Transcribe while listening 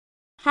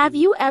Have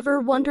you ever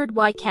wondered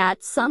why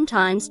cats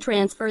sometimes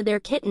transfer their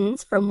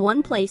kittens from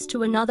one place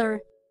to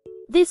another?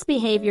 This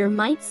behavior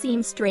might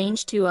seem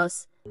strange to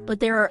us, but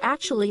there are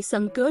actually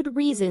some good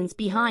reasons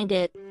behind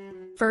it.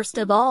 First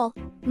of all,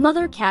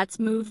 mother cats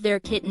move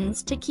their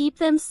kittens to keep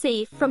them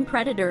safe from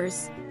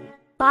predators.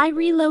 By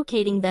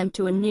relocating them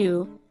to a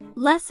new,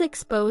 less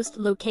exposed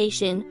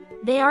location,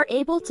 they are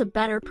able to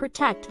better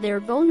protect their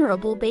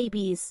vulnerable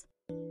babies.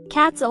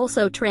 Cats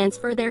also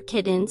transfer their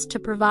kittens to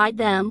provide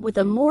them with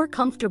a more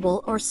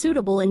comfortable or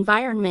suitable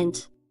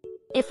environment.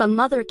 If a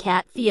mother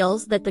cat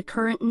feels that the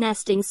current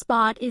nesting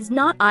spot is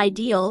not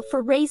ideal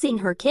for raising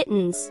her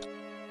kittens,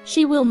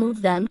 she will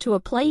move them to a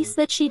place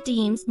that she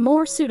deems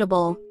more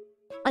suitable.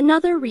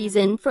 Another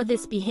reason for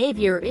this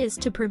behavior is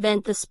to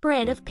prevent the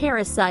spread of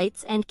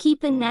parasites and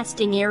keep the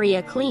nesting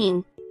area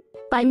clean.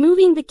 By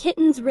moving the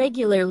kittens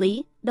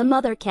regularly, the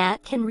mother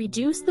cat can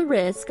reduce the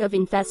risk of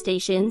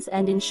infestations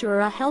and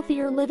ensure a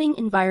healthier living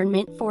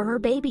environment for her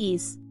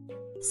babies.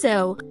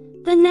 So,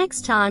 the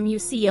next time you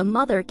see a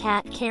mother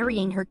cat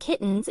carrying her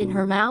kittens in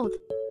her mouth,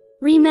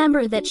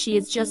 remember that she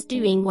is just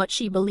doing what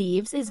she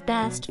believes is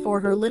best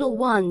for her little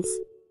ones.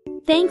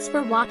 Thanks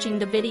for watching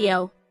the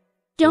video.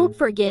 Don't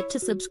forget to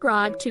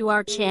subscribe to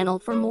our channel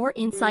for more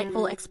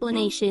insightful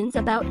explanations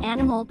about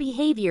animal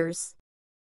behaviors.